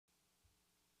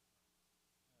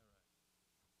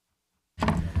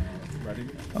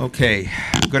Okay,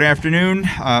 good afternoon.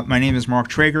 My name is Mark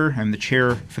Traeger. I'm the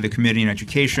chair for the Committee on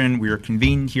Education. We are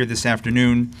convened here this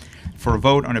afternoon for a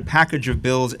vote on a package of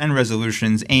bills and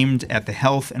resolutions aimed at the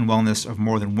health and wellness of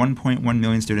more than 1.1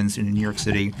 million students in the New York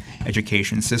City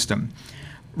education system.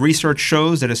 Research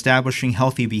shows that establishing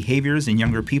healthy behaviors in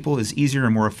younger people is easier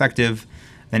and more effective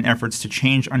than efforts to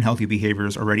change unhealthy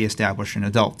behaviors already established in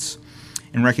adults.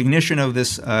 In recognition of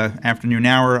this afternoon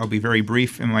hour, I'll be very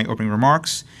brief in my opening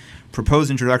remarks.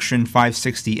 Proposed Introduction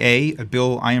 560A, a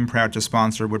bill I am proud to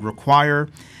sponsor, would require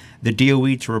the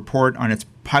DOE to report on its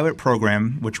pilot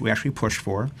program, which we actually pushed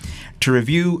for, to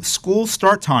review school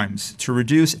start times to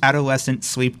reduce adolescent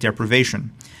sleep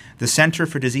deprivation. The Center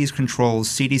for Disease Control's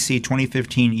CDC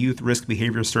 2015 Youth Risk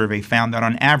Behavior Survey found that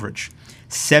on average,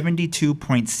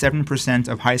 72.7%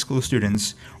 of high school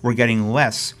students were getting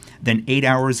less than 8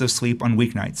 hours of sleep on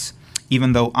weeknights,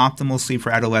 even though optimal sleep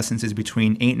for adolescents is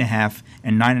between 8.5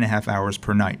 and 9.5 hours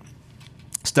per night.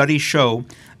 Studies show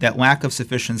that lack of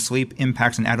sufficient sleep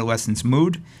impacts an adolescent's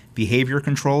mood, behavior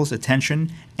controls,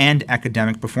 attention, and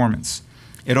academic performance.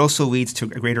 It also leads to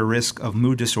a greater risk of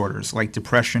mood disorders like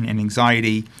depression and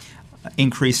anxiety,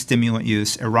 increased stimulant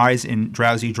use, a rise in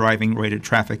drowsy driving-related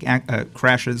traffic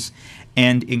crashes,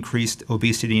 and increased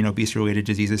obesity and obesity-related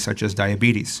diseases such as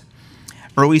diabetes.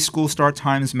 Early school start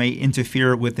times may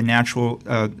interfere with the natural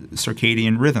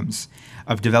circadian rhythms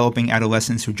of developing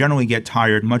adolescents who generally get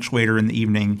tired much later in the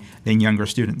evening than younger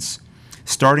students.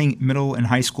 Starting middle and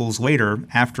high schools later,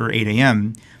 after 8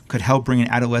 a.m., could help bring an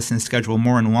adolescent's schedule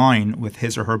more in line with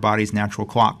his or her body's natural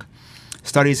clock.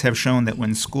 Studies have shown that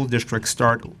when school districts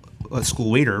start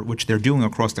school later, which they're doing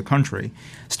across the country,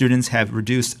 students have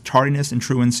reduced tardiness and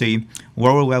truancy,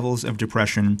 lower levels of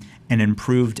depression, and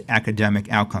improved academic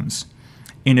outcomes.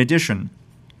 In addition,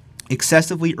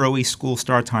 excessively early school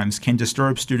start times can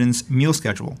disturb students' meal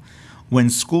schedule.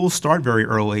 When schools start very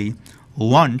early,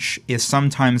 lunch is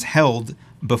sometimes held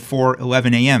before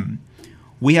 11 a.m.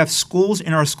 We have schools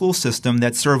in our school system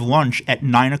that serve lunch at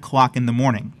 9 o'clock in the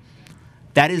morning.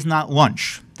 That is not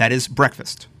lunch, that is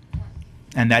breakfast.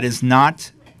 And that is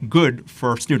not good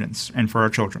for students and for our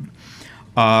children.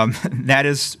 That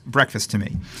is breakfast to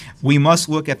me. We must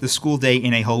look at the school day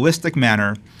in a holistic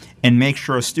manner and make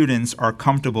sure students are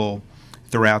comfortable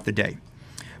throughout the day.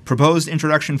 Proposed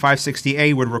Introduction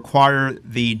 560A would require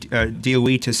the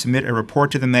DOE to submit a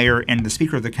report to the mayor and the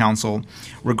Speaker of the Council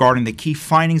regarding the key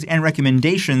findings and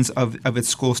recommendations of its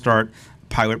school start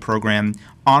pilot program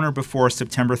on or before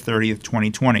September 30th,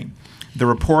 2020. The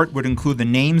report would include the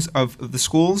names of the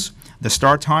schools, the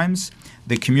start times,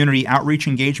 the community outreach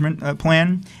engagement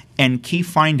plan, and key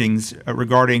findings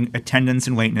regarding attendance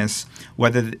and lateness,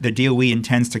 whether the DOE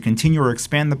intends to continue or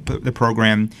expand the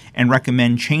program, and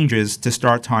recommend changes to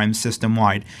start times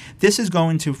system-wide. This is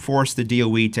going to force the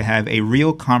DOE to have a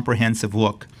real comprehensive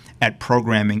look at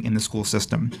programming in the school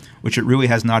system, which it really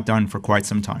has not done for quite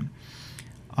some time.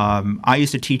 I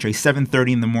used to teach a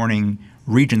 7:30 in the morning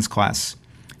Regents class,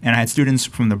 and I had students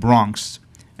from the Bronx,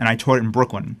 and I taught in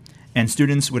Brooklyn. And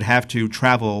students would have to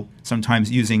travel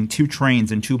sometimes using 2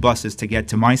 trains and 2 buses to get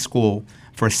to my school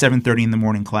for a 7:30 in the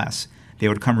morning class. They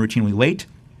would come routinely late,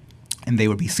 and they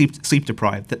would be sleep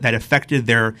deprived. That affected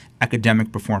their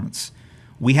academic performance.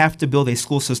 We have to build a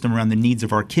school system around the needs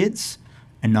of our kids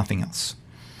and nothing else.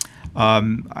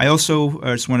 I also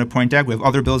just want to point out we have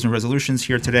other bills and resolutions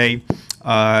here today.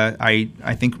 I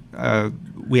think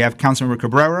we have Councilmember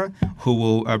Cabrera, who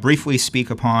will briefly speak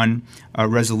upon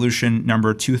resolution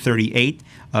number 238,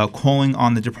 calling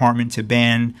on the department to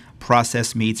ban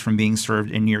processed meats from being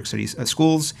served in New York City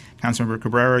schools. Councilmember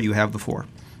Cabrera, you have the floor.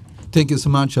 Thank you so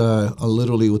much. I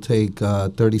literally will take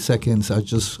 30 seconds.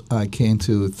 I came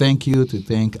to thank you, to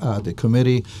thank the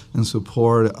committee in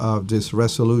support of this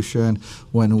resolution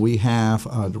when we have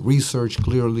research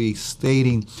clearly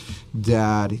stating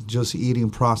that just eating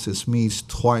processed meats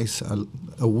twice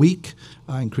a week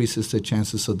increases the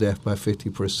chances of death by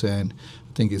 50%.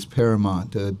 I think it's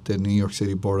paramount that the New York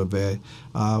City Board of Ed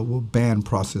will ban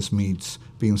processed meats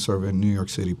being served in New York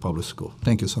City public school.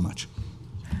 Thank you so much.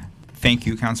 Thank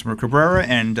you, Councilmember Cabrera.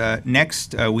 And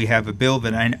next, we have a bill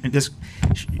that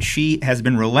she has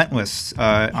been relentless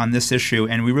on this issue,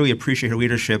 and we really appreciate her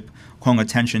leadership calling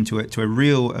attention to a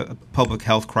real public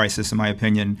health crisis, in my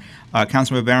opinion.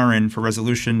 Councilmember Barron for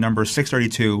resolution number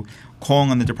 632,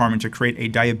 calling on the department to create a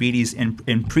diabetes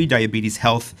and pre-diabetes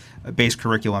health-based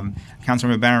curriculum.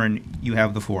 Councilmember Barron, you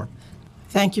have the floor.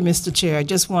 Thank you, Mr. Chair. I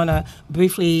just want to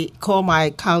briefly call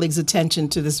my colleagues' attention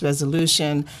to this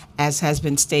resolution. As has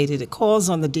been stated, it calls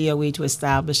on the DOE to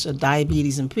establish a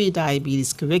diabetes and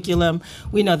pre-diabetes curriculum.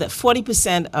 We know that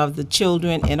 40% of the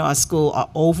children in our school are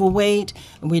overweight,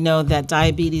 and we know that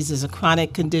diabetes is a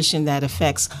chronic condition that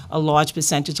affects a large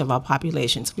percentage of our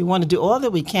population. So we want to do all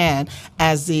that we can,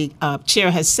 as the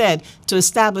chair has said, to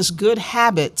establish good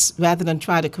habits rather than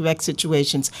try to correct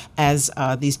situations as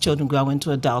these children grow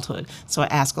into adulthood. So I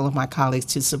ask all of my colleagues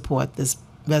to support this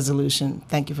resolution.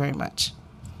 Thank you very much.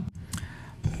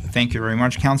 Thank you very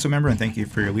much, Council Member, and thank you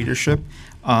for your leadership.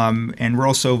 And we're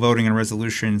also voting on a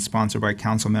resolution sponsored by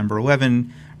Council Member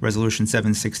 11, Resolution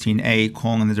 716A,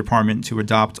 calling on the Department to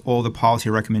adopt all the policy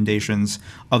recommendations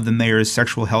of the Mayor's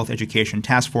Sexual Health Education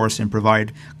Task Force and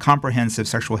provide comprehensive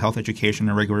sexual health education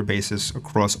on a regular basis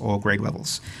across all grade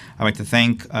levels. I'd like to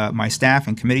thank my staff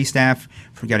and committee staff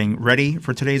for getting ready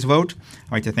for today's vote.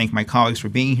 I'd like to thank my colleagues for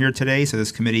being here today so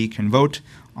this committee can vote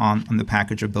on the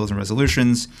package of bills and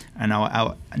resolutions. And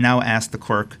I'll now ask the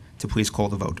clerk to please call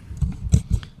the vote.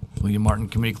 William Martin,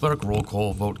 Committee Clerk. Roll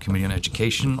call vote, Committee on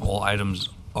Education. All items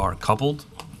are coupled.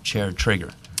 Chair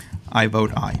Traeger. I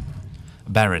vote aye.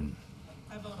 Barron.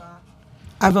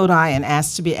 I vote aye and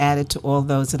ask to be added to all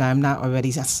those that I'm not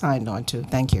already signed on to.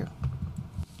 Thank you.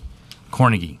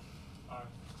 Cornegy. Aye.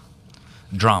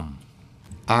 Drum.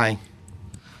 Aye.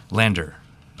 Lander.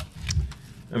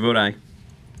 I vote aye.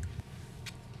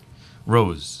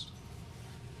 Rose.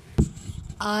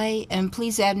 Aye, and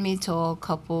please add me to all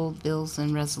couple bills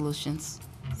and resolutions.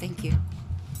 Thank you.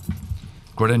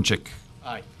 Grodenchik.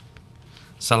 Aye.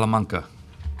 Salamanca.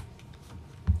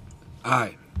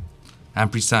 Aye.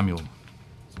 Ampry Samuel.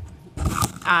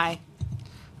 Aye.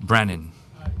 Brannan.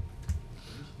 Aye.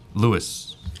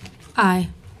 Lewis. Aye.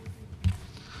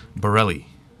 Borelli.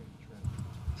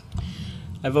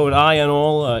 I vote aye on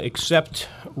all except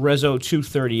Reso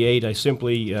 238. I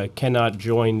simply cannot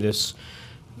join this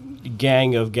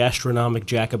gang of gastronomic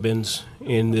Jacobins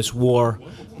in this war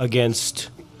against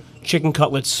chicken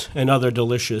cutlets and other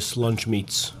delicious lunch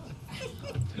meats.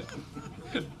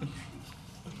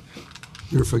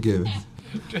 You're forgiven.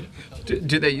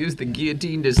 Do they use the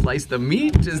guillotine to slice the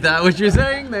meat? Is that what you're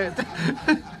saying?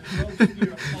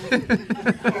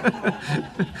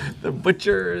 The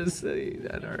butcher is... all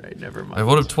right, never mind. A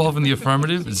vote of 12 in the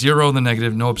affirmative, 0 in the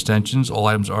negative, no abstentions. All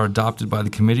items are adopted by the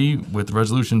committee, with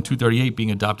Resolution 238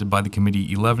 being adopted by the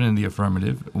committee, 11 in the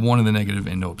affirmative, 1 in the negative,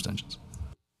 and no abstentions.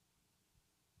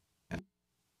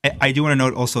 I do want to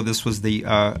note also this was the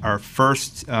our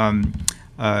first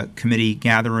committee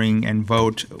gathering and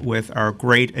vote with our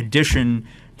great addition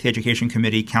to the Education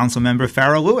Committee, Councilmember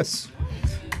Farrah Lewis.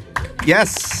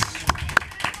 Yes.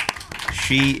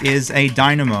 She is a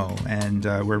dynamo, and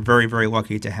we're very, very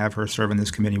lucky to have her serve in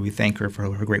this committee. We thank her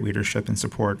for her great leadership and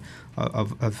support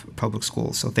of public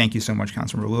schools. So thank you so much,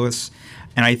 Councilmember Lewis.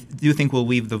 And I do think we'll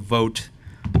leave the vote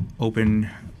open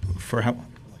for how?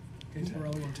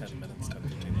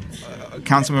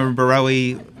 Councilmember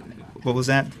Borelli, what was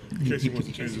that?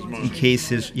 In case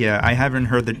his, yeah, I haven't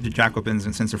heard the Jacobins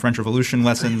since the French Revolution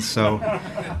lessons, so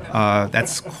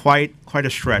that's quite a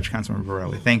stretch, Councilmember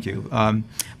Borelli. Thank you.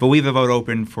 But we have a vote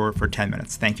open for 10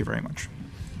 minutes. Thank you very much.